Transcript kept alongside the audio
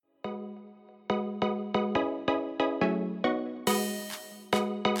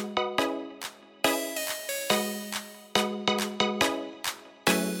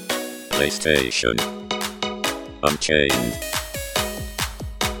PlayStation. Unchained.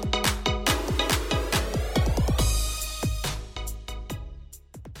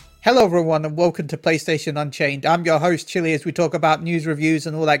 Hello everyone and welcome to PlayStation Unchained. I'm your host Chili as we talk about news, reviews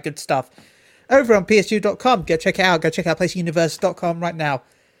and all that good stuff. Over on PS2.com, go check it out. Go check out PlayStationUniverse.com right now.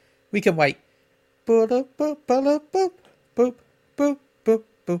 We can wait. Boop, boop, boop, boop, boop, boop, boop,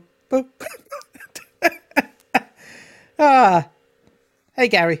 boop, boop. Hey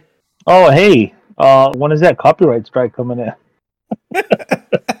Gary. Oh, hey. When is that copyright strike coming in?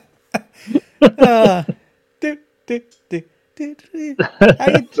 That's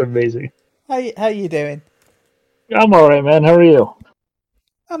amazing. How you doing? I'm alright, man. How are you?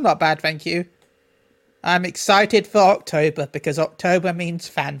 I'm not bad, thank you. I'm excited for October because October means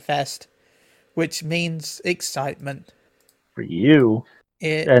FanFest, which means excitement. For you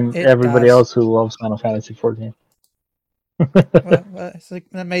It everybody does. else who loves Final Fantasy 14. well, it's an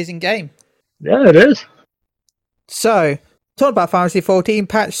amazing game. Yeah, it is. So, talking about Final Fantasy 14,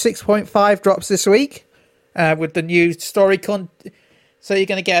 patch 6.5 drops this week with the new story So you're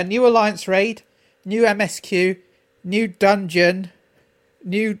going to get a new Alliance raid, new MSQ, new dungeon,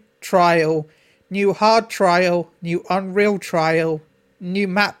 new trial, new hard trial, new Unreal trial, new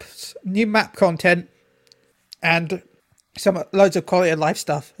maps, new map content, and loads of quality of life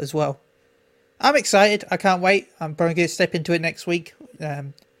stuff as well. I'm excited. I can't wait. I'm probably going to step into it next week.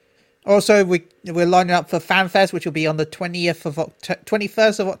 Also, we're lining up for FanFest, which will be on the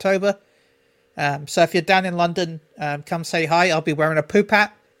 21st of October. So if you're down in London, come say hi. I'll be wearing a poop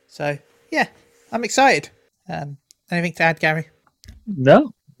hat. So yeah, I'm excited. Anything to add, Gary?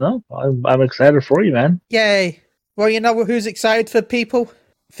 No. I'm excited for you, man. Yay! Well, you know who's excited for people?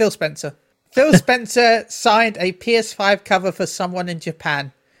 Phil Spencer. Phil Spencer signed a PS5 cover for someone in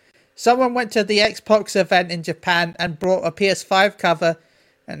Japan. Someone went to the Xbox event in Japan and brought a PS5 cover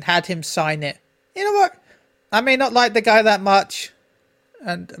and had him sign it. You know what? I may not like the guy that much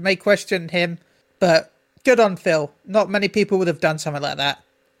and may question him, but good on Phil. Not many people would have done something like that.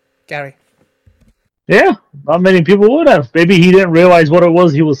 Gary. Yeah, not many people would have. Maybe he didn't realize what it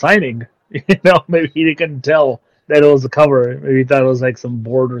was he was signing. Maybe he couldn't tell that it was a cover. Maybe he thought it was like some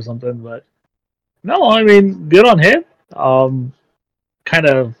board or something. But no, I mean, good on him.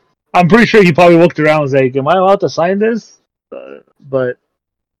 I'm pretty sure he probably looked around and was like, "Am I allowed to sign this?" But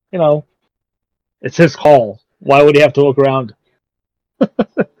it's his call. Why would he have to look around?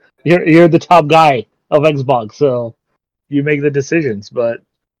 You're the top guy of Xbox, so you make the decisions. But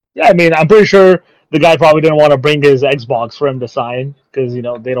yeah, I mean, I'm pretty sure the guy probably didn't want to bring his Xbox for him to sign because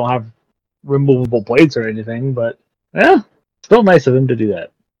they don't have removable plates or anything. But yeah, still nice of him to do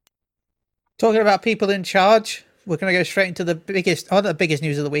that. Talking about people in charge, we're going to go straight into the biggest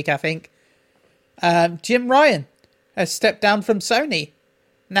news of the week, I think. Jim Ryan has stepped down from Sony.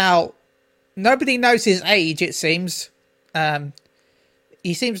 Now, nobody knows his age, it seems.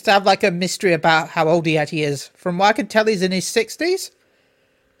 He seems to have like a mystery about how old he actually is. From what I can tell, he's in his 60s.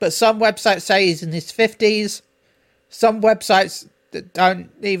 But some websites say he's in his 50s. Some websites don't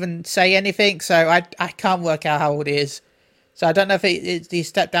even say anything. So I can't work out how old he is. So I don't know if he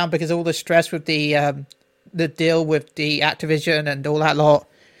stepped down because of all the stress with the deal with the Activision and all that lot.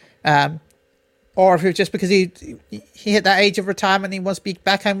 Or if it was just because he hit that age of retirement and he wants to be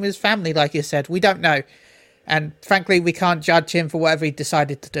back home with his family, like you said. We don't know. And frankly, we can't judge him for whatever he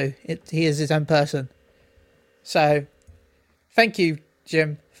decided to do. He is his own person. So, thank you,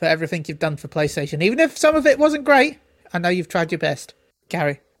 Jim, for everything you've done for PlayStation. Even if some of it wasn't great, I know you've tried your best.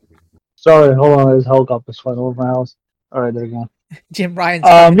 Gary. Sorry, hold on. There's helicopters flying over my house. All right, there you go. Jim Ryan's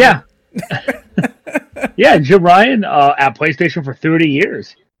yeah. Yeah, Jim Ryan at PlayStation for 30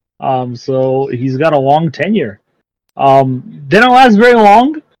 years. So he's got a long tenure. Didn't last very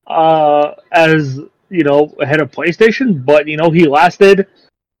long as head of PlayStation, but he lasted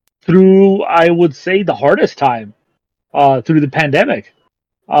through, I would say, the hardest time through the pandemic.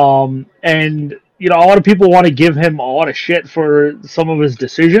 And a lot of people want to give him a lot of shit for some of his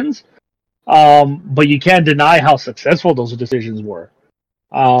decisions, but you can't deny how successful those decisions were.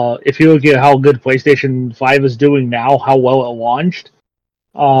 If you look at how good PlayStation 5 is doing now, how well it launched,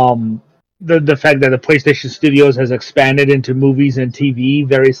 the fact that the PlayStation Studios has expanded into movies and TV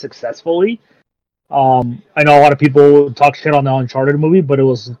very successfully. I know a lot of people talk shit on the Uncharted movie, but it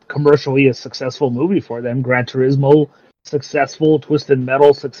was commercially a successful movie for them. Gran Turismo, successful. Twisted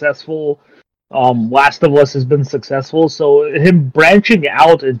Metal, successful. Last of Us has been successful. So him branching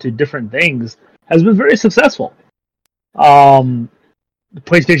out into different things has been very successful. The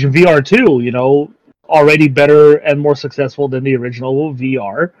PlayStation VR 2, already better and more successful than the original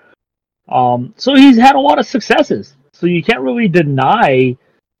VR. So he's had a lot of successes. So you can't really deny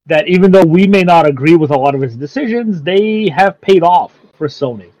that even though we may not agree with a lot of his decisions, they have paid off for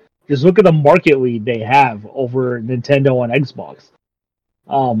Sony. Just look at the market lead they have over Nintendo and Xbox.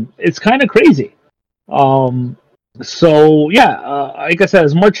 It's kind of crazy. So yeah, like I said,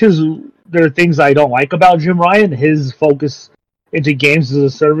 as much as there are things I don't like about Jim Ryan, his focus into games as a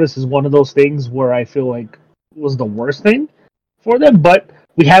service is one of those things where I feel like was the worst thing for them. But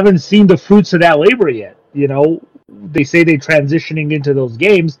we haven't seen the fruits of that labor yet. You know, they say they're transitioning into those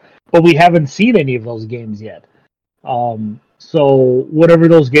games, but we haven't seen any of those games yet. So whatever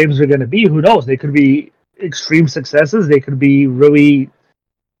those games are going to be, who knows? They could be extreme successes. They could be really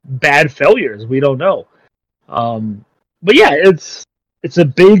bad failures. We don't know. But yeah, it's a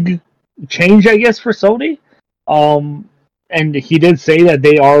big change, I guess, for Sony. And he did say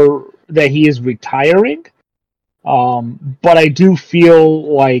that he is retiring. But I do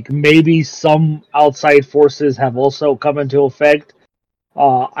feel like maybe some outside forces have also come into effect.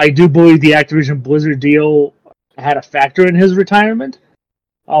 I do believe the Activision Blizzard deal had a factor in his retirement.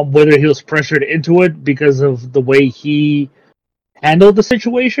 Whether he was pressured into it because of the way he handled the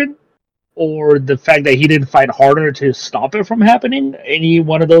situation, or the fact that he didn't fight harder to stop it from happening. Any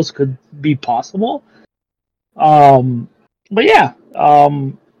one of those could be possible. But yeah,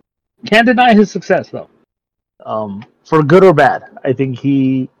 can't deny his success though. For good or bad, I think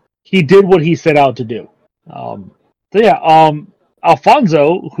he did what he set out to do. So yeah,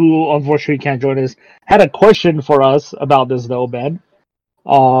 Alfonso, who unfortunately can't join us, had a question for us about this though, Ben.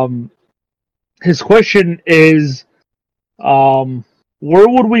 His question is, where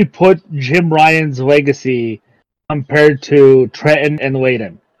would we put Jim Ryan's legacy compared to Trenton and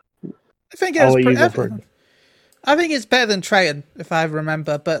Layden? I think I'll let you go first. I think it's better than Trayton, if I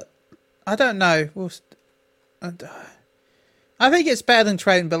remember, but I don't know. I think it's better than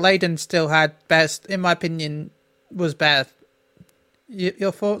Trayton, but Layden still had best, in my opinion, was better.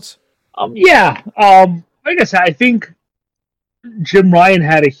 Your thoughts? Yeah. Like I said, I think Jim Ryan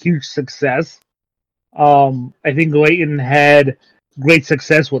had a huge success. I think Layton had great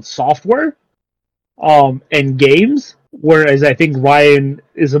success with software and games, whereas I think Ryan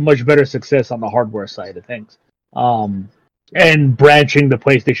is a much better success on the hardware side of things. And branching the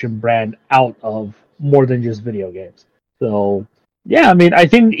PlayStation brand out of more than just video games. So, yeah, I mean, I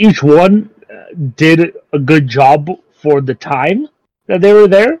think each one did a good job for the time that they were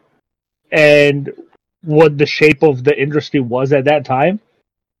there and what the shape of the industry was at that time.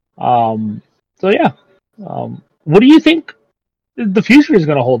 So, yeah. What do you think the future is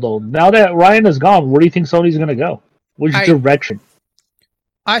going to hold, though? Now that Ryan is gone, where do you think Sony's going to go? Which direction?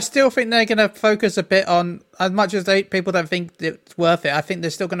 I still think they're going to focus a bit on, as much as people don't think it's worth it, I think they're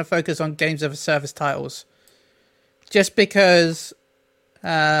still going to focus on games as a service titles. Just because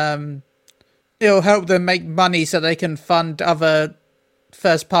it'll help them make money so they can fund other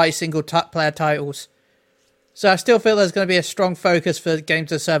first-party single-player titles. So I still feel there's going to be a strong focus for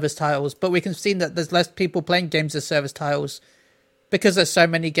games as service titles, but we can see that there's less people playing games as service titles because there's so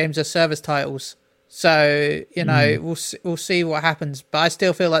many games as service titles. So, you know, we'll see what happens. But I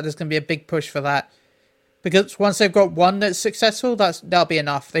still feel like there's going to be a big push for that. Because once they've got one that's successful, that'll be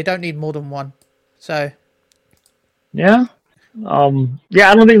enough. They don't need more than one. So, yeah.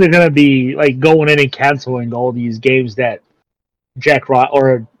 Yeah, I don't think they're going to be like going in and canceling all these games that Jack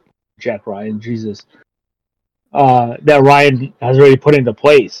Ryan, Jesus. That Ryan has already put into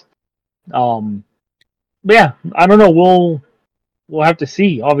place. But yeah, I don't know. We'll have to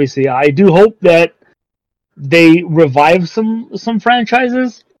see. Obviously, I do hope that they revive some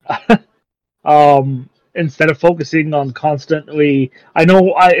franchises. Instead of focusing on constantly. I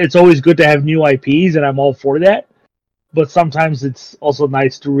know it's always good to have new IPs, and I'm all for that. But sometimes it's also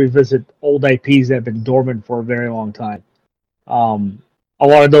nice to revisit old IPs that have been dormant for a very long time. A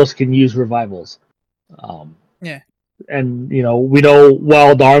lot of those can use revivals. yeah. And, you know, we know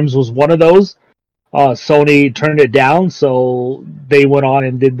Wild Arms was one of those. Sony turned it down, so they went on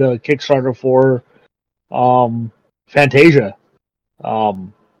and did the Kickstarter for Fantasia.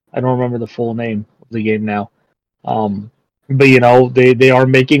 I don't remember the full name of the game now. But, you know, they are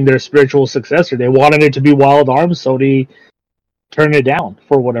making their spiritual successor. They wanted it to be Wild Arms, Sony turned it down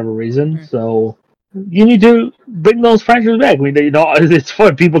for whatever reason. Mm-hmm. So you need to bring those franchises back. I mean, you know, it's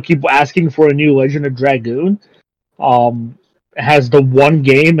fun. People keep asking for a new Legend of Dragoon. Has the one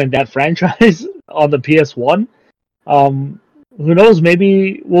game in that franchise on the PS1. Who knows?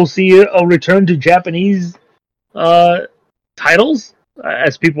 Maybe we'll see a return to Japanese titles,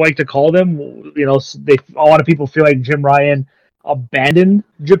 as people like to call them. You know, a lot of people feel like Jim Ryan abandoned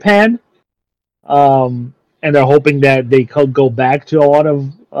Japan, and they're hoping that they could go back to a lot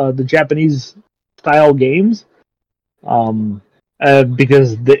of the Japanese style games.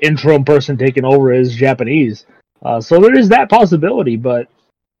 because the interim person taking over is Japanese. So there is that possibility, but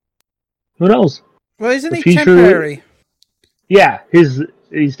who knows? Well, isn't The he future- temporary? Yeah, he's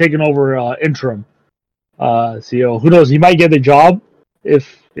taking over interim CEO. Who knows? He might get the job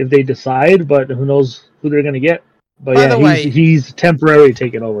if they decide, but who knows who they're going to get? But By the way, he's temporarily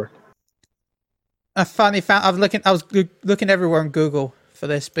taking over. I finally found. I was looking everywhere on Google for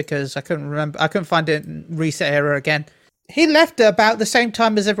this because I couldn't remember. I couldn't find it in Reset Era again. He left at about the same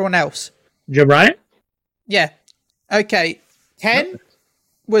time as everyone else. Jim Ryan? Yeah. Okay. Ken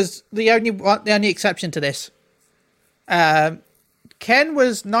was the only exception to this. Ken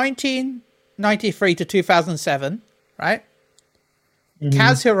was 1993 to 2007, right? Mm-hmm.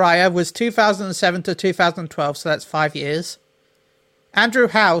 Kaz Hiraya was 2007 to 2012, so that's 5 years. Andrew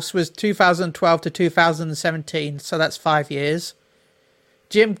House was 2012 to 2017, so that's 5 years.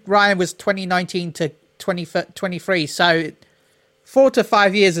 Jim Ryan was 2019 to 2023, so 4 to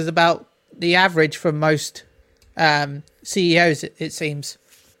 5 years is about the average for most CEOs, it seems.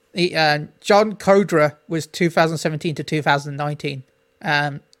 John Kodra was 2017 to 2019.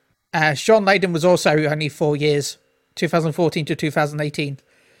 Sean Layden was also only 4 years, 2014 to 2018.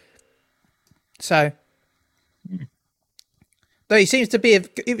 So, though he seems to be,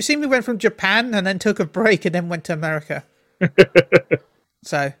 it seemed he went from Japan and then took a break and then went to America.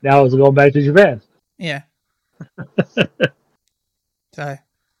 So now it's going back to Japan. Yeah. So.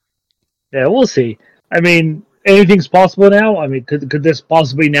 Yeah, we'll see. I mean, anything's possible now. I mean, could this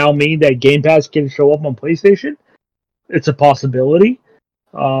possibly now mean that Game Pass can show up on PlayStation? It's a possibility.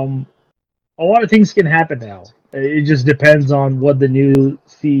 A lot of things can happen now. It just depends on what the new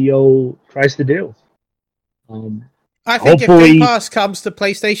CEO tries to do. I think if Game Pass comes to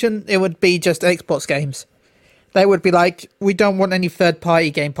PlayStation, it would be just Xbox games. They would be like, we don't want any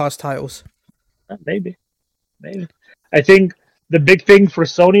third-party Game Pass titles. Maybe. I think the big thing for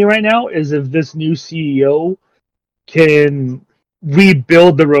Sony right now is if this new CEO can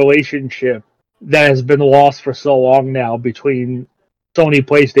rebuild the relationship that has been lost for so long now between Sony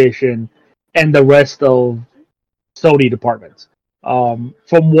PlayStation and the rest of Sony departments. From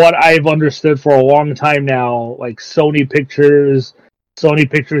what I've understood for a long time now, like Sony Pictures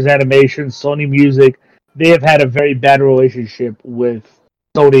Animation, Sony Music, they have had a very bad relationship with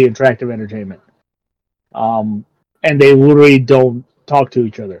Sony Interactive Entertainment. And they literally don't talk to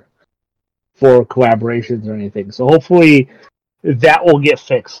each other for collaborations or anything. So hopefully that will get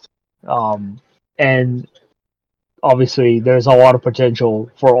fixed. And obviously there's a lot of potential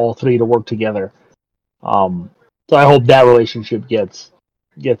for all three to work together. So I hope that relationship gets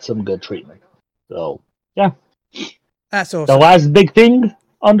some good treatment. So yeah, that's awesome. The last big thing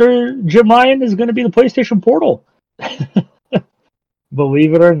under Jim Ryan is going to be the PlayStation Portal.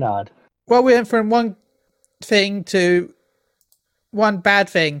 Believe it or not. Well, we went from one thing to one bad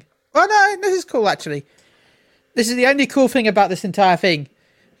thing. Oh no, this is cool actually. This is the only cool thing about this entire thing.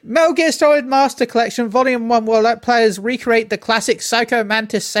 Metal Gear Solid Master Collection Volume 1 will let players recreate the classic Psycho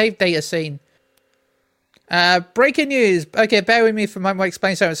Mantis save data scene. Breaking news. Okay, bear with me for a moment while I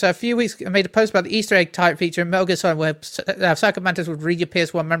explain something. So a few weeks ago, I made a post about the Easter egg type feature in Metal Gear Solid where Psycho Mantis would read your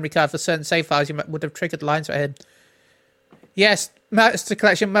PS1 memory card for certain save files you would have triggered lines right ahead. Yes, Master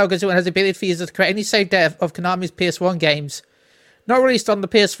Collection Metal Gear Solid has the ability for users to create any save data of Konami's PS1 games not released on the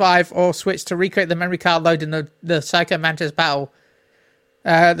PS5 or Switch to recreate the memory card load in the Psycho Mantis battle.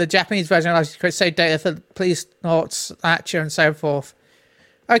 The Japanese version allows you to create save data for police, Norts, Thatcher, and so forth.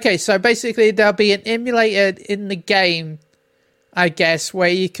 Okay, so basically there'll be an emulator in the game, I guess, where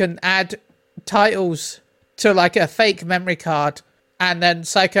you can add titles to like a fake memory card, and then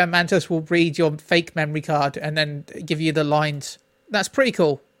Psycho Mantis will read your fake memory card and then give you the lines. That's pretty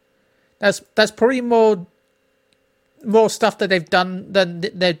cool. That's probably more stuff that they've done than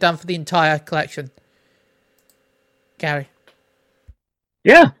they've done for the entire collection. Gary.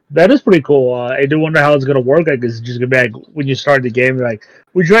 Yeah, that is pretty cool. I do wonder how it's going to work. Like, it's just going to be like when you start the game, you're like,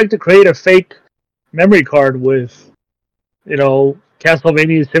 would you like to create a fake memory card with,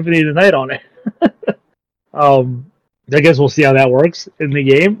 Castlevania Symphony of the Night on it? I guess we'll see how that works in the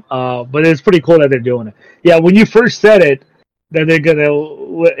game. But it's pretty cool that they're doing it. Yeah, when you first said it, that they're going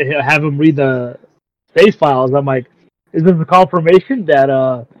to have him read the save files, I'm like, is this a confirmation that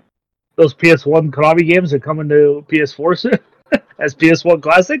those PS1 Konami games are coming to PS4 soon? As PS1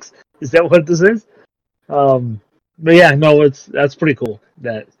 classics? Is that what this is? But yeah, no, that's pretty cool.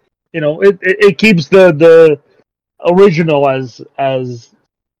 That it keeps the original as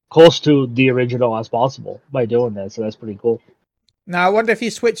close to the original as possible by doing that. So that's pretty cool. Now I wonder if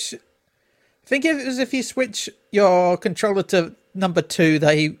you switch. Think of it as if you switch your controller to number 2,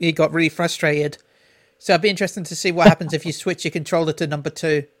 that he got really frustrated. So it'd be interesting to see what happens if you switch your controller to number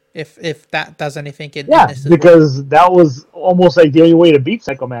 2. If that does anything in this as because that was almost like the only way to beat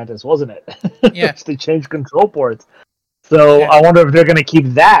Psycho Mantis, wasn't it? Yeah. To change control ports. So Yeah. I wonder if they're going to keep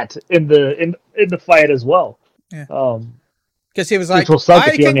that in the fight as well. Yeah. Because he was like, which will suck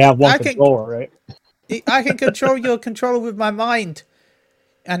if you only have one controller, right? I can control your controller with my mind.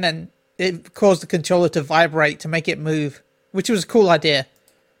 And then it caused the controller to vibrate to make it move, which was a cool idea.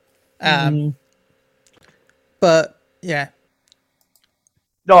 But, yeah.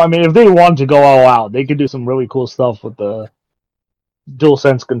 No, I mean, if they wanted to go all out, they could do some really cool stuff with the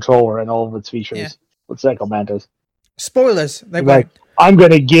DualSense controller and all of its features with Psycho Mantis. Spoilers. They like, won't. I'm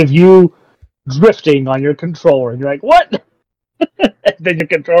going to give you drifting on your controller. And you're like, what? And then your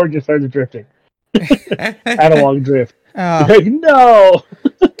controller just starts drifting. Analog drift. Oh. Like, no.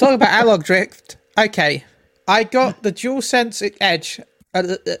 Talk about analog drift. Okay. I got the DualSense Edge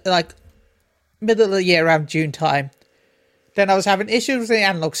at like middle of the year around June time. Then I was having issues with the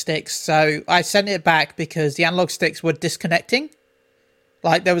analog sticks, so I sent it back because the analog sticks were disconnecting.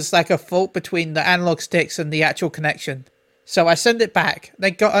 Like there was like a fault between the analog sticks and the actual connection. So I sent it back.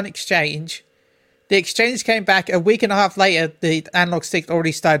 They got an exchange. The exchange came back a week and a half later. The analog sticks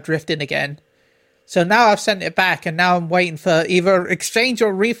already started drifting again. So now I've sent it back, and now I'm waiting for either exchange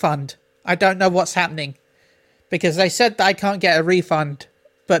or refund. I don't know what's happening because they said that I can't get a refund,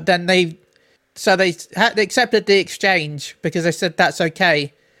 but then they accepted the exchange because they said that's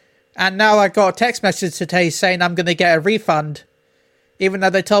okay. And now I got a text message today saying I'm going to get a refund, even though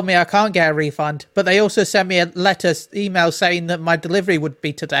they told me I can't get a refund. But they also sent me a email saying that my delivery would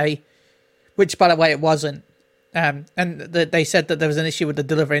be today, which, by the way, it wasn't. And they said that there was an issue with the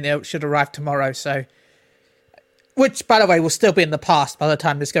delivery and it should arrive tomorrow. So, which, by the way, will still be in the past by the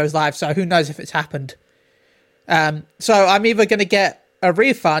time this goes live. So who knows if it's happened. So I'm either going to get a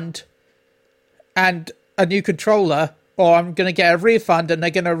refund and a new controller, or I'm going to get a refund and they're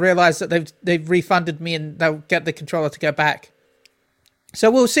going to realize that they've refunded me and they'll get the controller to go back.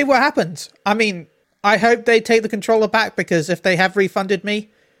 So we'll see what happens. I mean, I hope they take the controller back, because if they have refunded me,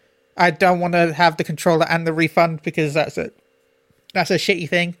 I don't want to have the controller and the refund, because that's a shitty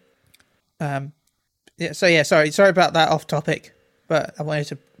thing. Sorry about that off topic, but I wanted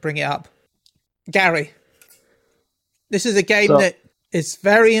to bring it up. Gary, this is a game that is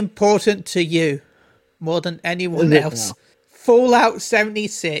very important to you more than anyone else. Fallout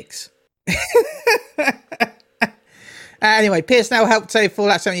 76. Anyway, Pierce now helped save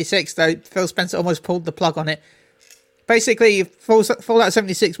Fallout 76, though Phil Spencer almost pulled the plug on it. Basically, Fallout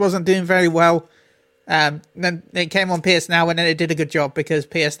 76 wasn't doing very well. Then it came on PS Now, and then it did a good job because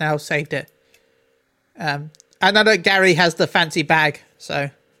PS Now saved it. I know that Gary has the fancy bag, so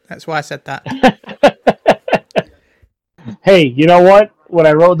that's why I said that. Hey, you know what? When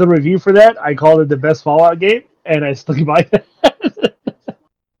I wrote the review for that, I called it the best Fallout game, and I stuck by that.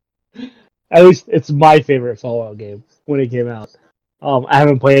 At least it's my favorite Fallout game when it came out. I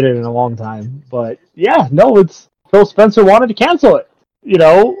haven't played it in a long time, but yeah, no, it's Phil Spencer wanted to cancel it. You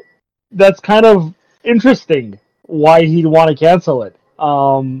know, that's kind of interesting why he'd want to cancel it.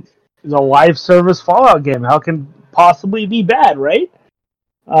 It's a live service Fallout game. How can it possibly be bad, right?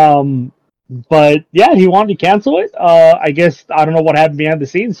 But yeah, he wanted to cancel it. I guess, I don't know what happened behind the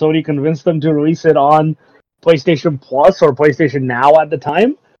scenes. Sony convinced them to release it on PlayStation Plus or PlayStation Now at the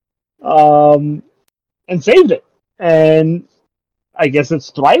time, and saved it. And I guess it's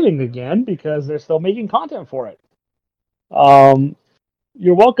thriving again because they're still making content for it.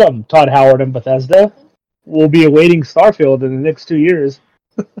 You're welcome, Todd Howard and Bethesda. We'll be awaiting Starfield in the next 2 years.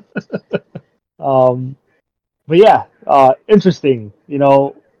 But yeah, interesting. You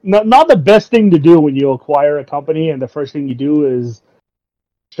know, not the best thing to do when you acquire a company and the first thing you do is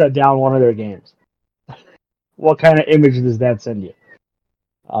shut down one of their games. What kind of image does that send you?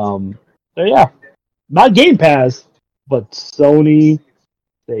 So yeah, not Game Pass, but Sony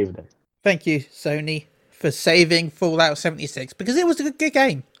saved it. Thank you, Sony, for saving Fallout 76, because it was a good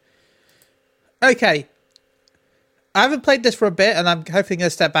game. Okay. I haven't played this for a bit, and I'm hoping to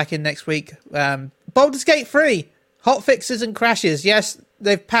step back in next week. Baldur's Gate 3. Hot fixes and crashes. Yes,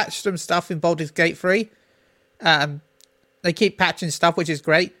 they've patched some stuff in Baldur's Gate 3. They keep patching stuff, which is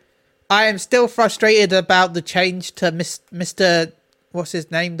great. I am still frustrated about the change to Mr. What's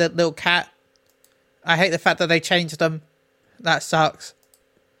his name? The little cat. I hate the fact that they changed them. That sucks.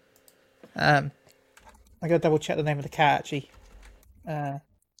 I gotta double check the name of the cat, actually.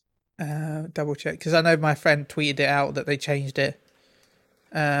 Double check, because I know my friend tweeted it out that they changed it.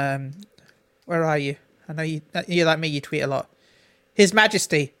 Where are you? I know you're like me, you tweet a lot. His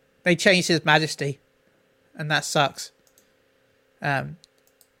Majesty. They changed His Majesty. And that sucks.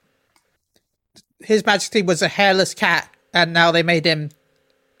 His Majesty was a hairless cat, and now they made him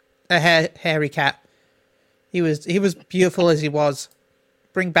a hairy cat. He was beautiful as he was.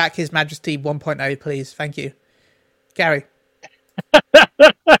 Bring back His Majesty 1.0, please. Thank you. Gary.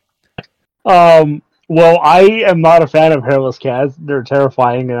 Well, I am not a fan of hairless cats. They're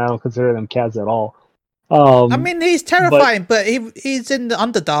terrifying, and I don't consider them cats at all. I mean, he's terrifying, but he's in the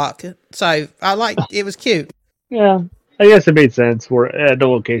Underdark, so it was cute. Yeah, I guess it made sense for at the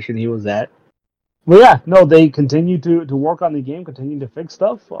location he was at. But yeah, no, they continue to work on the game, continue to fix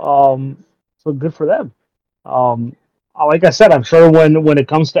stuff. So good for them. Like I said, I'm sure when it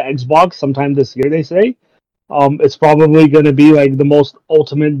comes to Xbox, sometime this year, they say, it's probably going to be like the most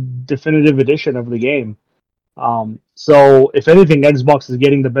ultimate definitive edition of the game. So if anything, Xbox is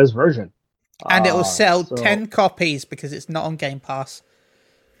getting the best version. And it will sell 10 copies because it's not on Game Pass.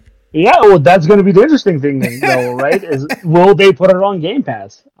 Yeah, well, that's going to be the interesting thing, though, right? Is will they put it on Game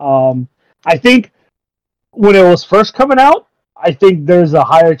Pass? I think when it was first coming out, I think there's a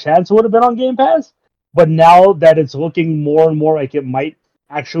higher chance it would have been on Game Pass. But now that it's looking more and more like it might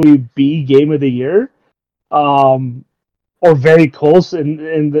actually be Game of the Year, or very close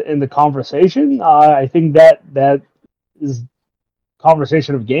in the conversation, I think that is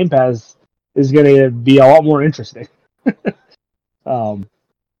conversation of Game Pass is going to be a lot more interesting.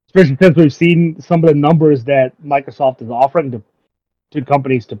 Especially since we've seen some of the numbers that Microsoft is offering to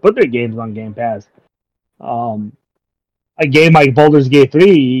companies to put their games on Game Pass. A game like Baldur's Gate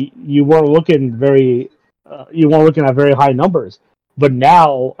 3, you weren't looking at very high numbers. But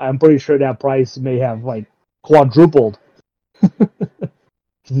now I'm pretty sure that price may have like quadrupled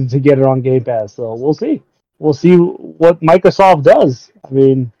to get it on Game Pass. So we'll see. We'll see what Microsoft does. I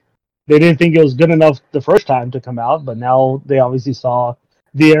mean, they didn't think it was good enough the first time to come out, but now they obviously saw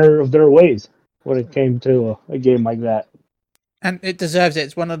the error of their ways when it came to a game like that. And it deserves it.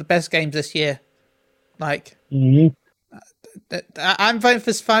 It's one of the best games this year. Like, I'm voting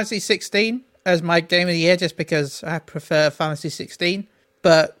for Fantasy 16 as my game of the year just because I prefer Fantasy 16.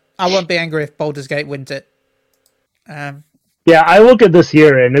 But I won't be angry if Baldur's Gate wins it. Yeah, I look at this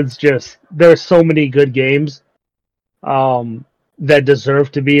year and it's just there's so many good games that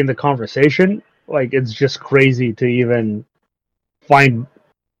deserve to be in the conversation. Like, it's just crazy to even find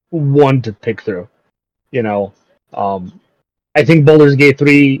one to pick through. You know, I think Baldur's Gate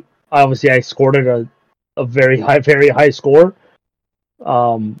 3, obviously I scored it a very high score.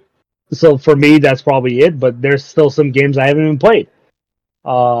 So for me, that's probably it. But there's still some games I haven't even played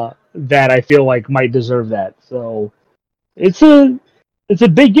that I feel like might deserve that. So it's a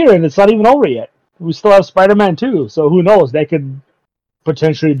big year, and it's not even over yet. We still have Spider-Man 2, so who knows? That could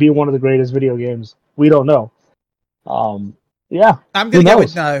potentially be one of the greatest video games. We don't know. Yeah, I'm going to go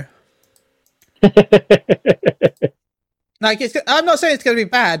with no. Like, I'm not saying it's going to be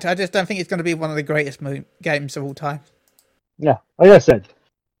bad. I just don't think it's going to be one of the greatest games of all time. Yeah, like I said,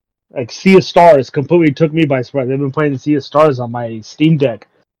 like Sea of Stars completely took me by surprise. I've been playing Sea of Stars on my Steam Deck.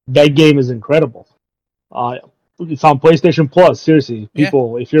 That game is incredible. It's on PlayStation Plus. Seriously,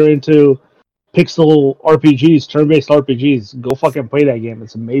 people, if you're into pixel RPGs, turn-based RPGs, go fucking play that game.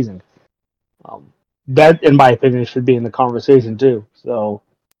 It's amazing. That, in my opinion, should be in the conversation too. So,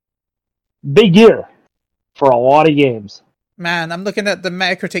 big year for a lot of games. Man, I'm looking at the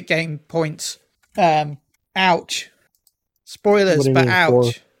Metacritic game points. Ouch. Spoilers, but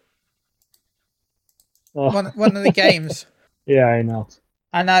ouch. One of the games. Yeah, I know.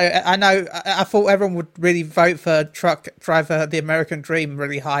 I know. I thought everyone would really vote for Truck Driver The American Dream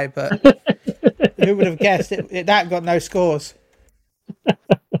really high, but who would have guessed it? That got no scores.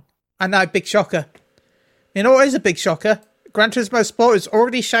 I know, big shocker. You know what is a big shocker? Gran Turismo Sport is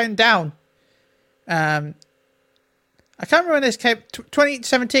already shown down. I can't remember when this came.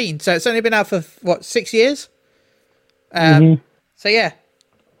 2017, so it's only been out for, 6 years? So yeah,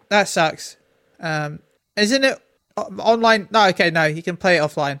 that sucks. Isn't it online? No, okay, no, you can play it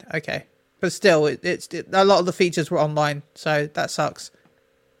offline. Okay. But still, it's a lot of the features were online, so that sucks.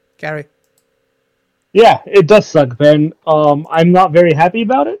 Gary? Yeah, it does suck, Ben. I'm not very happy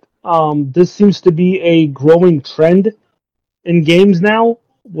about it. This seems to be a growing trend in games now,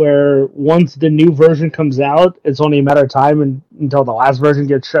 where once the new version comes out, it's only a matter of time until the last version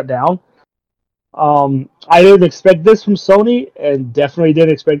gets shut down. I didn't expect this from Sony, and definitely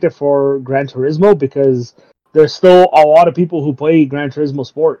didn't expect it for Gran Turismo, because there's still a lot of people who play Gran Turismo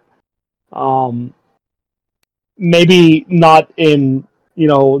Sport. Maybe not in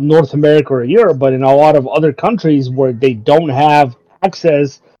North America or Europe, but in a lot of other countries where they don't have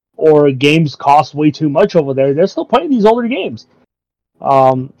access or games cost way too much over there, they're still playing these older games.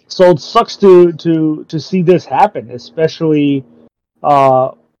 So it sucks to see this happen, especially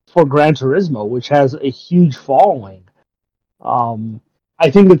for Gran Turismo, which has a huge following. I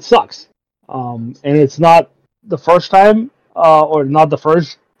think it sucks. And it's not the first time, or not the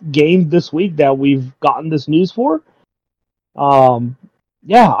first game this week that we've gotten this news for. Um,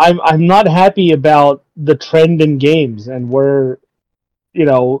 yeah, I'm not happy about the trend in games and where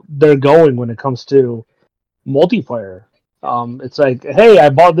they're going when it comes to multiplayer. It's like, hey, I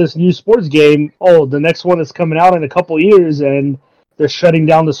bought this new sports game. Oh, the next one is coming out in a couple years, and they're shutting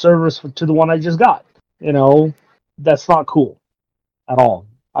down the servers to the one I just got. That's not cool at all.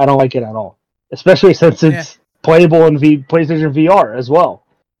 I don't like it at all, especially since it's playable in PlayStation VR as well.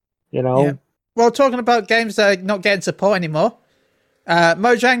 Yeah. Well, talking about games that are not getting support anymore,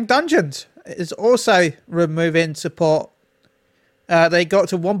 Mojang Dungeons is also removing support. They got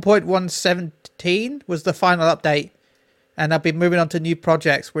to 1.117 was the final update, and they'll be moving on to new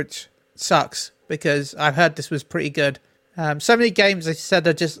projects, which sucks because I've heard this was pretty good. So many games, they said,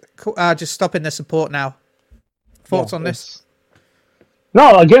 are just stopping their support now. Thoughts on this?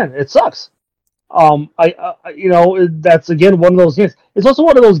 No, again, it sucks. That's again one of those games. It's also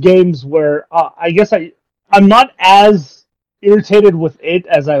one of those games where I guess I'm not as irritated with it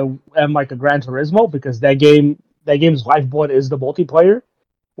as I am like a Gran Turismo, because that game's lifeblood is the multiplayer.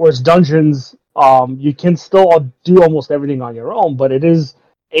 Whereas Dungeons, you can still do almost everything on your own, but it is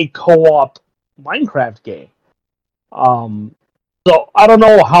a co-op Minecraft game. So I don't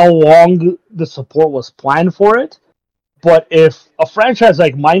know how long the support was planned for it, but if a franchise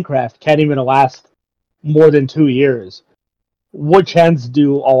like Minecraft can't even last more than 2 years, what chance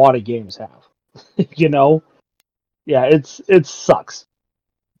do a lot of games have? Yeah, it sucks.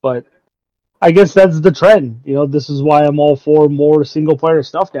 But I guess that's the trend. This is why I'm all for more single player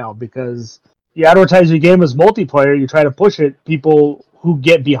stuff now, because you advertise your game as multiplayer, you try to push it, people who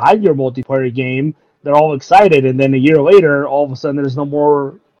get behind your multiplayer game, they're all excited, and then a year later, all of a sudden there's no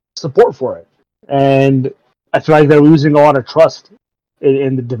more support for it. And I feel like they're losing a lot of trust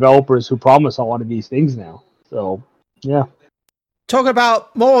in the developers who promise a lot of these things now. So, yeah. Talk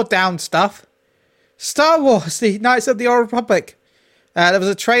about more down stuff. Star Wars, the Knights of the Old Republic. There was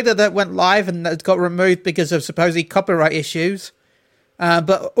a trailer that went live and that got removed because of supposedly copyright issues.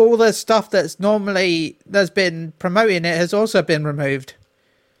 But all the stuff that's been promoting it has also been removed.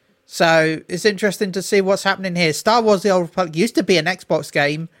 So it's interesting to see what's happening here. Star Wars The Old Republic used to be an Xbox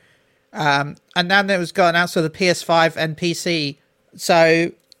game. And now it was got announced for the PS5 and PC.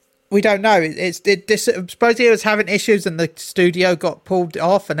 So we don't know. Supposedly it was having issues and the studio got pulled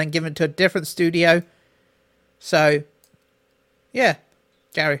off and then given to a different studio. So, yeah,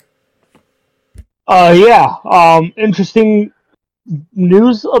 Gary. Interesting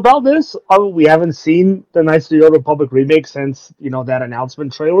news about this. We haven't seen the Knights of the Old Republic remake since, that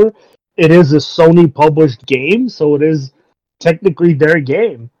announcement trailer. It is a Sony published game, so it is technically their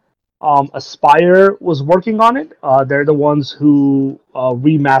game. Aspire was working on it. They're the ones who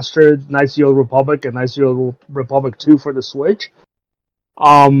remastered Knights of the Old Republic and Knights of the Old Republic 2 for the Switch.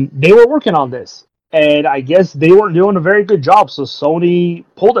 They were working on this, and I guess they weren't doing a very good job, so Sony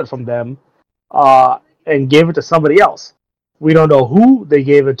pulled it from them and gave it to somebody else. We don't know who they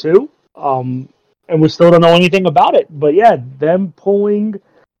gave it to, and we still don't know anything about it. But yeah, them pulling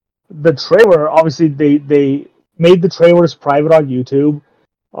the trailer, obviously they made the trailers private on YouTube.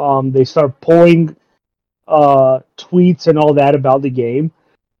 They start pulling tweets and all that about the game.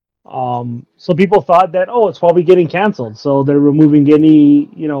 So people thought that, it's probably getting canceled, so they're removing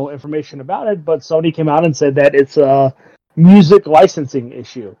any information about it. But Sony came out and said that it's a music licensing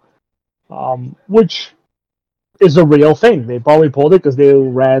issue, which is a real thing. They probably pulled it because they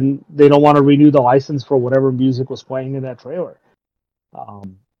don't want to renew the license for whatever music was playing in that trailer. But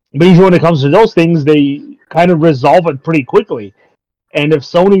usually when it comes to those things, they kind of resolve it pretty quickly. And if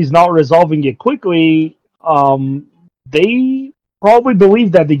Sony's not resolving it quickly, they probably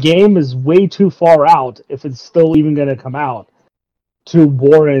believe that the game is way too far out, if it's still even going to come out, to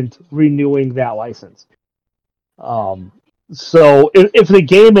warrant renewing that license. So if the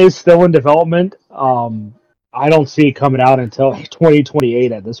game is still in development, I don't see it coming out until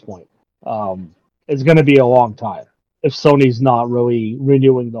 2028 at this point. It's going to be a long time if Sony's not really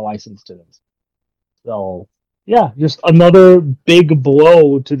renewing the license to this. So, yeah, just another big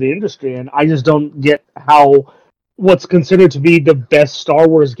blow to the industry, and I just don't get how what's considered to be the best Star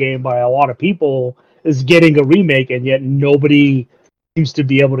Wars game by a lot of people is getting a remake, and yet nobody seems to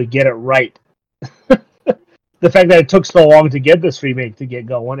be able to get it right. The fact that it took so long to get this remake to get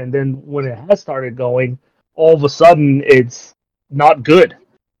going, and then when it has started going, all of a sudden it's not good,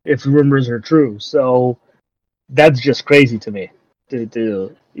 if rumors are true. So that's just crazy to me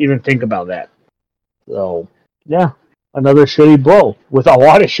to even think about that. So, yeah. Another shitty blow, with a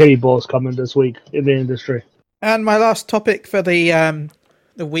lot of shitty blows coming this week in the industry. And my last topic for the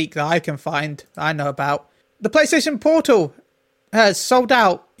week that I can find, I know about, the PlayStation Portal has sold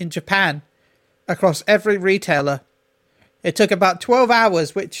out in Japan across every retailer. It took about 12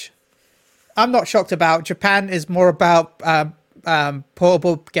 hours, which I'm not shocked about. Japan is more about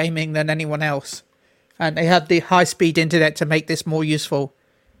portable gaming than anyone else. And they had the high-speed internet to make this more useful.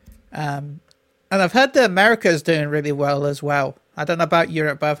 And I've heard that America is doing really well as well. I don't know about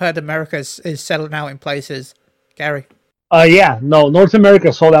Europe, but I've heard America is settling out in places. Gary? North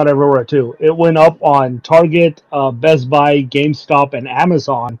America sold out everywhere too. It went up on Target, Best Buy, GameStop, and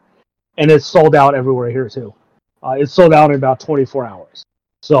Amazon, and it's sold out everywhere here too. It sold out in about 24 hours.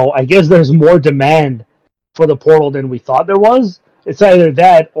 So I guess there's more demand for the Portal than we thought there was. It's either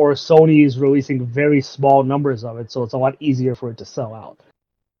that or Sony is releasing very small numbers of it, so it's a lot easier for it to sell out.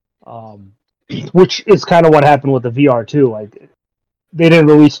 Which is kind of what happened with the VR too. Like, they didn't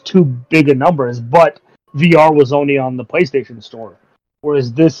release too big of numbers, but VR was only on the PlayStation Store,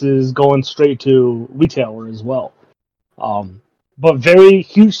 whereas this is going straight to retailer as well. But very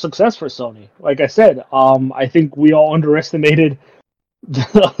huge success for Sony. Like I said, I think we all underestimated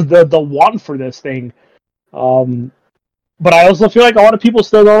the want for this thing. But I also feel like a lot of people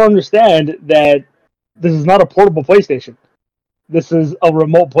still don't understand that this is not a portable PlayStation. This is a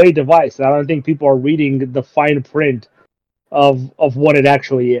remote play device. I don't think people are reading the fine print of what it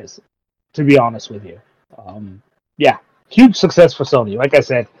actually is, to be honest with you. Huge success for Sony, like I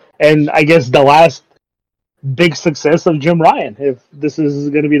said. And I guess the last big success of Jim Ryan, if this is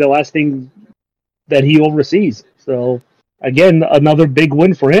going to be the last thing that he oversees. So, again, another big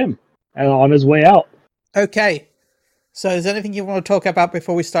win for him and on his way out. Okay. So is there anything you want to talk about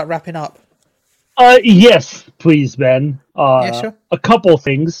before we start wrapping up? Yes, please, Ben. Yeah, sure. A couple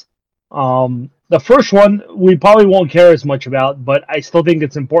things. The first one we probably won't care as much about, but I still think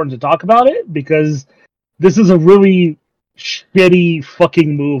it's important to talk about it because this is a really shitty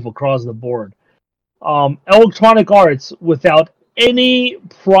fucking move across the board. Electronic Arts, without any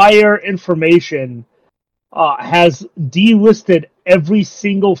prior information, has delisted every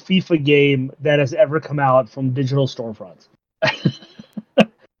single FIFA game that has ever come out from digital storefronts.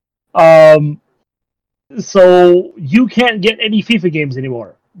 So you can't get any FIFA games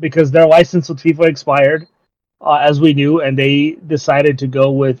anymore because their license with FIFA expired, as we knew, and they decided to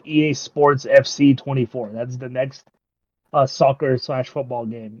go with EA Sports FC 24. That's the next soccer/football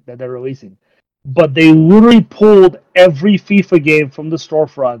game that they're releasing. But they literally pulled every FIFA game from the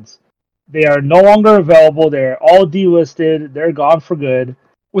storefronts. They are no longer available. They're all delisted. They're gone for good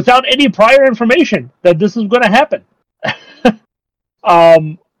without any prior information that this is going to happen.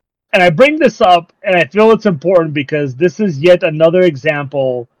 And I bring this up, and I feel it's important because this is yet another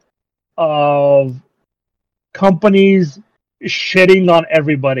example of companies shitting on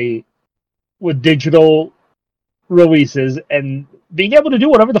everybody with digital releases and being able to do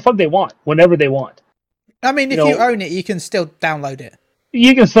whatever the fuck they want, whenever they want. I mean, if you own it, you can still download it.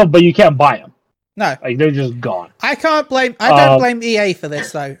 You can still, but you can't buy them. No. Like, they're just gone. I don't blame EA for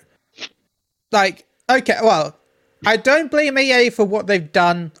this, though. Like, okay, well, I don't blame EA for what they've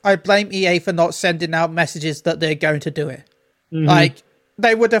done. I blame EA for not sending out messages that they're going to do it. Mm-hmm. Like,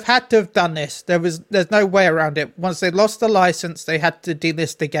 they would have had to have done this. There's no way around it. Once they lost the license, they had to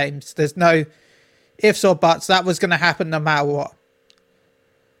delist the games. There's no ifs or buts. That was going to happen no matter what.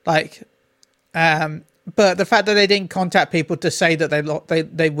 Like, but the fact that they didn't contact people to say that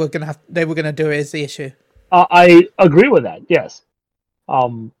they were going to do it is the issue. I agree with that. Yes.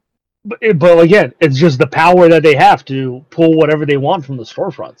 But again, it's just the power that they have to pull whatever they want from the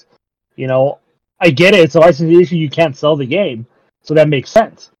storefronts. You know, I get it. It's a licensing issue. You can't sell the game, so that makes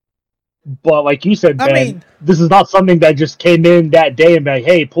sense. But like you said, Ben, this is not something that just came in that day and be like,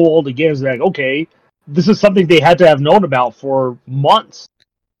 hey, pull all the games. They're like, okay, this is something they had to have known about for months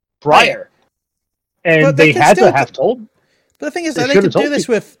prior. Right. And they had to have told. But the thing is that they could do this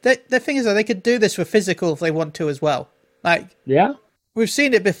with... The thing is that they could do this with physical if they want to as well. Like, yeah. We've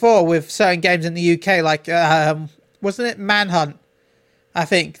seen it before with certain games in the UK, like, wasn't it Manhunt? I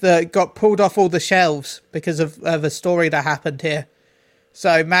think, that got pulled off all the shelves because of a story that happened here.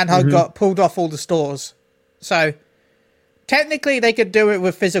 So Manhunt got pulled off all the stores. So technically they could do it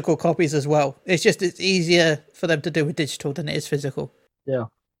with physical copies as well. It's easier for them to do with digital than it is physical. Yeah.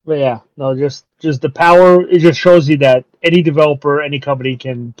 But yeah, no, just the power, it just shows you that any developer, any company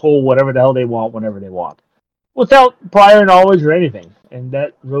can pull whatever the hell they want whenever they want. Without prior knowledge or anything. And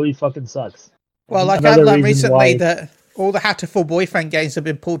that really fucking sucks. Well, like I've learned recently that all the Hatterful Boyfriend games have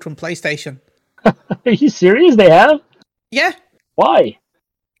been pulled from PlayStation. Are you serious? They have? Yeah. Why?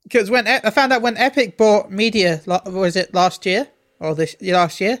 Because when I found out when Epic bought media, was it last year or this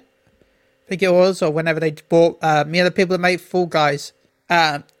last year? I think it was, or whenever they bought the people that made Fall Guys.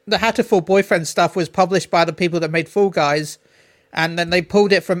 The Hatterful Boyfriend stuff was published by the people that made Fall Guys, and then they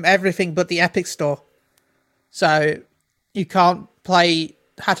pulled it from everything but the Epic Store. So you can't play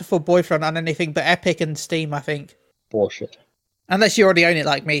Hatterful Boyfriend on anything but Epic and Steam, I think. Bullshit. Unless you already own it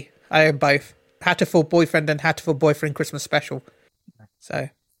like me. I own both. Hatterful Boyfriend and Hatterful Boyfriend Christmas Special. So,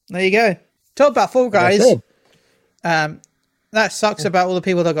 there you go. Talk about Fall Guys. That sucks about all the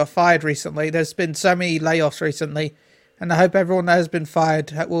people that got fired recently. There's been so many layoffs recently, and I hope everyone that has been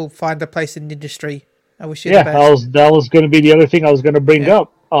fired will find a place in the industry. I wish you the best. That was going to be the other thing I was going to bring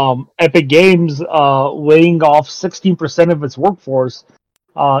up. Epic Games laying off 16% of its workforce,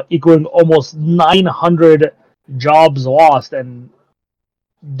 equaling almost 900 jobs lost, and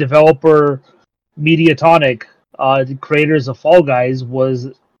developer Mediatonic, the creators of Fall Guys, was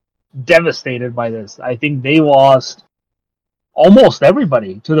devastated by this. I think they lost almost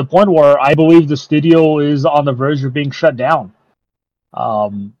everybody, to the point where I believe the studio is on the verge of being shut down,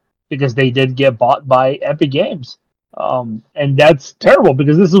 because they did get bought by Epic Games. And that's terrible,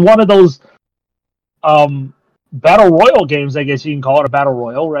 because this is one of those battle royale games, I guess you can call it a battle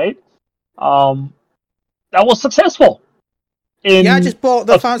royale, right? That was successful. I just bought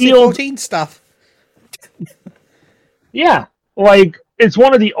the Fantasy 14 stuff. Yeah, it's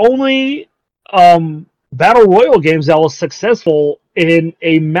one of the only battle royale games that was successful in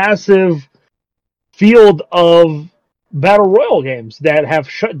a massive field of battle royale games that have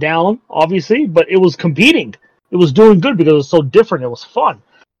shut down, obviously, but it was competing. It was doing good because it was so different. It was fun.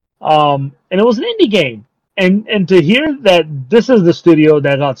 And it was an indie game. And to hear that this is the studio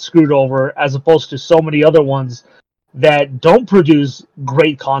that got screwed over, as opposed to so many other ones that don't produce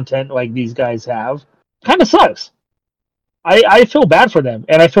great content like these guys have, kind of sucks. I feel bad for them,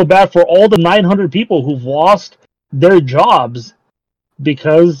 and I feel bad for all the 900 people who've lost their jobs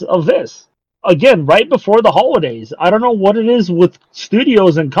because of this. Again, right before the holidays. I don't know what it is with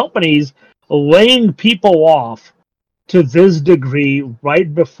studios and companies laying people off to this degree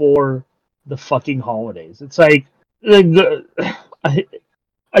right before the fucking holidays. It's like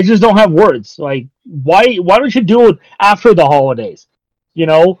I just don't have words. Like, why don't you do it after the holidays? You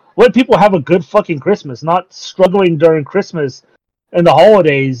know, let people have a good fucking Christmas, not struggling during Christmas and the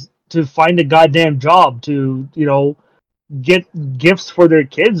holidays to find a goddamn job to, get gifts for their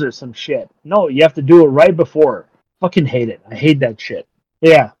kids or some shit. No, you have to do it right before. Fucking hate it. I hate that shit.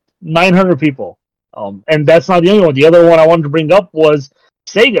 Yeah, 900 people. And that's not the only one. The other one I wanted to bring up was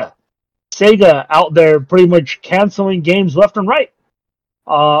Sega. Sega out there pretty much canceling games left and right.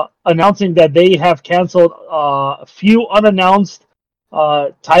 Announcing that they have canceled a few unannounced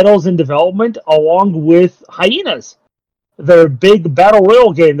titles in development, along with Hyenas, their big battle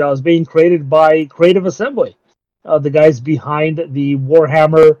royale game that was being created by Creative Assembly, the guys behind the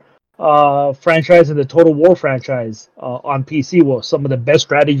Warhammer franchise and the Total War franchise on PC. Well, some of the best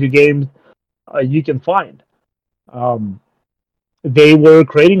strategy games you can find. They were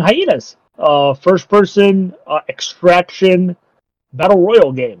creating Hyenas, first-person extraction battle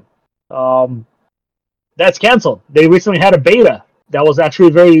royale game. That's canceled. They recently had a beta that was actually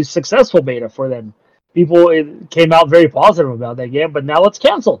a very successful beta for them. People came out very positive about that game, but now it's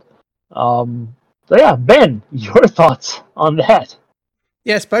canceled. So yeah, Ben, your thoughts on that?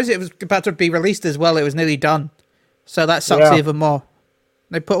 Yeah, I suppose it was about to be released as well. It was nearly done, so that sucks even more.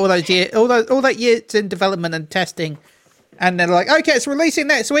 They put all that years in development and testing, and they're like, okay, it's releasing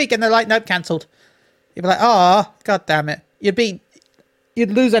next week, and they're like, nope, cancelled. You'd be like, oh, god damn it!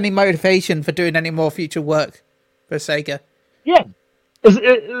 You'd lose any motivation for doing any more future work for Sega. Yeah.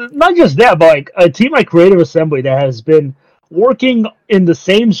 Not just that, but like a team like Creative Assembly that has been working in the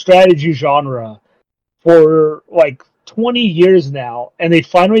same strategy genre for like 20 years now, and they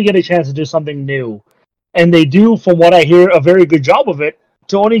finally get a chance to do something new. And they do, from what I hear, a very good job of it,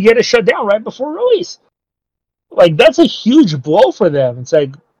 to only get it shut down right before release. Like, that's a huge blow for them. It's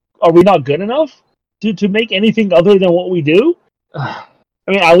like, are we not good enough to make anything other than what we do? I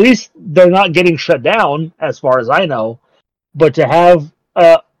mean, at least they're not getting shut down, as far as I know. But to have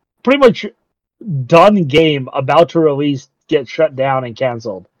a pretty much done game about to release get shut down and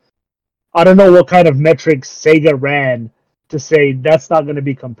canceled. I don't know what kind of metrics Sega ran to say that's not going to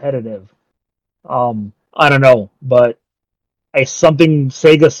be competitive. I don't know, but something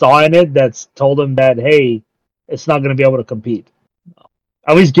Sega saw in it that's told them that, hey, it's not going to be able to compete.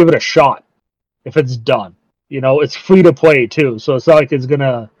 At least give it a shot if it's done. It's free to play too, so it's not like it's going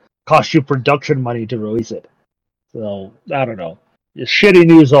to cost you production money to release it. So, I don't know. It's shitty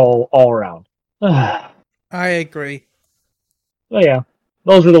news all around. I agree. Well, yeah.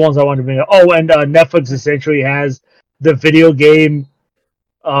 Those are the ones I wanted to bring up. Oh, and Netflix essentially has the video game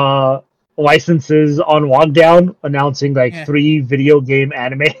licenses on lockdown, announcing like Yeah. 3 video game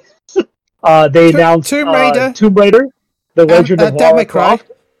anime. They announced Tomb Raider, Tomb Raider, The Legend of Devil Lara May Cry.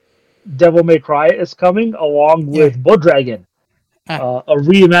 Croft, Devil May Cry is coming, along with Blood Dragon. A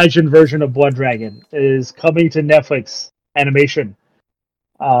reimagined version of Blood Dragon is coming to Netflix animation.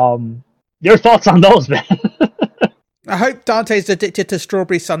 Your thoughts on those, man? I hope Dante's addicted to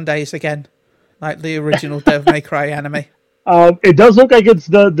strawberry sundaes again, like the original Devil May Cry anime. It does look like it's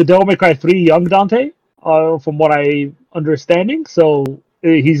the Devil May Cry 3 young Dante, from what I'm understanding. So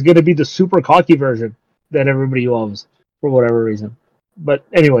he's going to be the super cocky version that everybody loves for whatever reason. But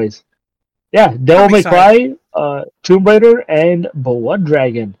anyways, yeah, Devil May Cry, Tomb Raider, and Blood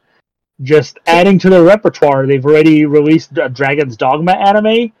Dragon. Just adding to their repertoire. They've already released a Dragon's Dogma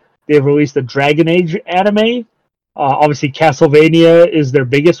anime. They've released a Dragon Age anime. Obviously, Castlevania is their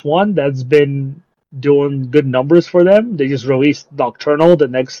biggest one. That's been doing good numbers for them. They just released Nocturnal, the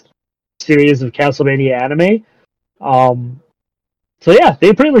next series of Castlevania anime. So yeah,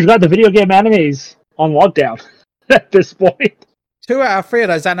 they pretty much got the video game animes on lockdown at this point. 2 out of 3 of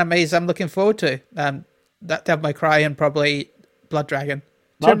those animes I'm looking forward to. That Devil May Cry and probably Blood Dragon.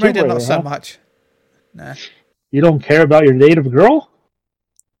 Tomb Raider, not so much. Nah. You don't care about your native girl?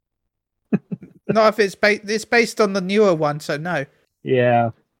 No, if it's based on the newer one, so no.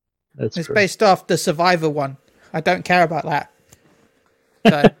 Yeah, that's It's true. based off the Survivor one. I don't care about that.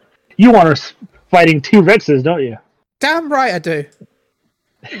 So You want us fighting T-Rexes, don't you? damn right I do.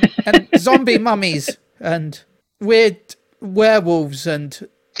 And zombie mummies and weird werewolves and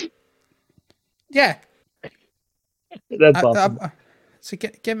yeah. That's awesome. So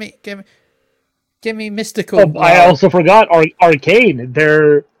give me mystical. I also forgot Arcane.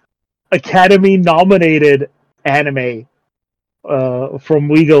 Their Academy-nominated anime from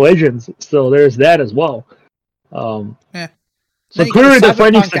League of Legends. So there's that as well. Yeah. So clearly they're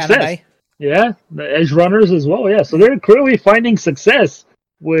finding success. Anime. Yeah, the Edge Runners as well. Yeah, so they're clearly finding success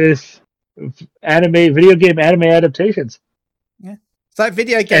with video game anime adaptations. Yeah, it's like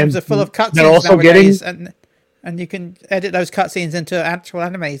video games are full of cutscenes also nowadays, and you can edit those cutscenes into actual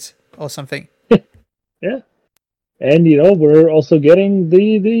animes or something. Yeah. And, we're also getting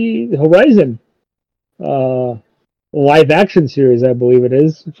the Horizon live-action series, I believe it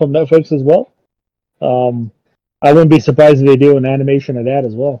is, from Netflix as well. I wouldn't be surprised if they do an animation of that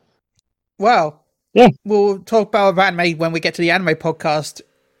as well. Well, yeah, we'll talk about anime when we get to the anime podcast.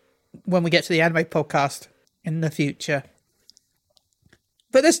 When we get to the anime podcast in the future.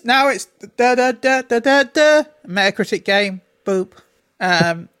 But now it's Metacritic game. Boop.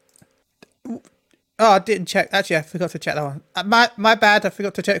 I didn't check. Actually, I forgot to check that one. My bad. I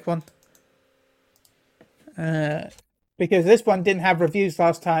forgot to check one. Because this one didn't have reviews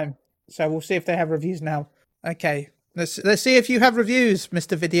last time, so we'll see if they have reviews now. Okay, let's see if you have reviews,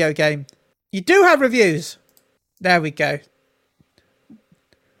 Mr. Video Game. You do have reviews. There we go.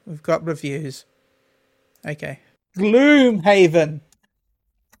 We've got reviews. Okay, Gloomhaven.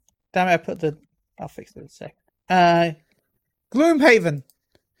 Damn it! I'll fix it in a sec. Gloomhaven.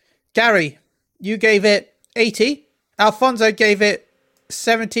 Gary, you gave it 80. Alfonso gave it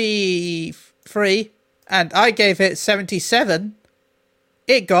 73. And I gave it 77.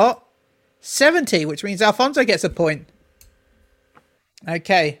 It got 70, which means Alfonso gets a point.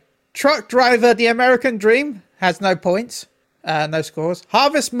 Okay. Truck Driver, The American Dream has no points. No scores.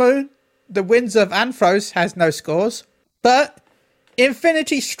 Harvest Moon, The Winds of Anthros has no scores. But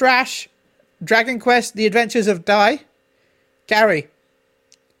Infinity Strash, Dragon Quest, The Adventures of Dai. Gary,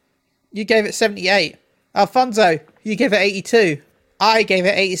 you gave it 78. Alfonso, you gave it 82. I gave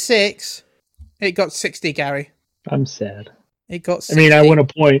it 86. It got 60, Gary. I'm sad. It got 60. I mean, I won a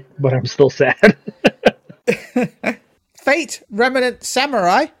point, but I'm still sad. Fate Remnant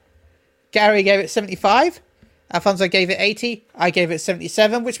Samurai. Gary gave it 75. Alfonso gave it 80. I gave it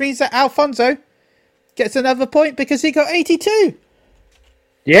 77, which means that Alfonso gets another point because he got 82.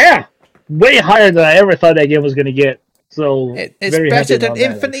 Yeah. Way higher than I ever thought that game was going to get. So it's better than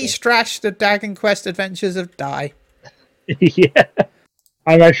Infinity Strash, The Dragon Quest Adventures of Dai. Yeah.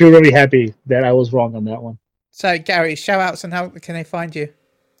 I'm actually really happy that I was wrong on that one. So, Gary, shout outs and how can they find you?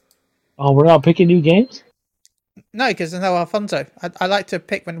 Oh, we're not picking new games? No, because there's no Alfonso. I like to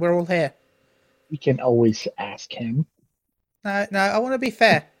pick when we're all here. We can always ask him. No, I want to be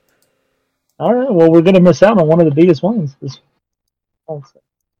fair. All right, well, we're going to miss out on one of the biggest ones.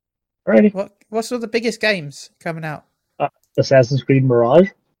 Alrighty. What's all the biggest games coming out? Assassin's Creed Mirage.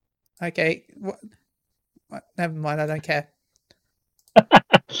 Okay. What? Never mind, I don't care.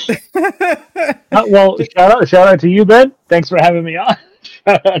 Well, shout out to you, Ben. Thanks for having me on.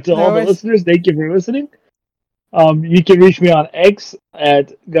 Shout out to No all the worries. listeners. Thank you for listening. You can reach me on X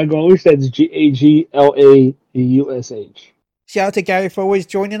at Gagaush. That's Gaglaush. Shout out to Gary for always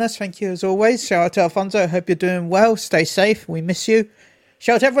joining us. Thank you as always. Shout out to Alfonso. I hope you're doing well. Stay safe. We miss you.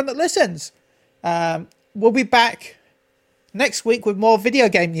 Shout out to everyone that listens. We'll be back next week with more video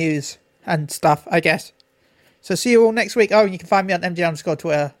game news and stuff, I guess. So see you all next week. Oh, and you can find me on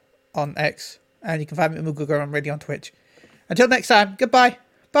MJ_Twitter on X. And you can find me at Mugugo on Radio on Twitch. Until next time, goodbye.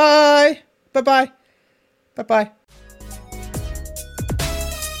 Bye. Bye-bye. Bye-bye.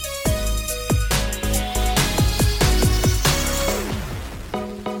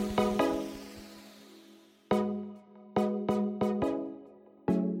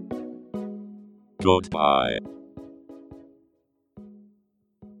 Goodbye.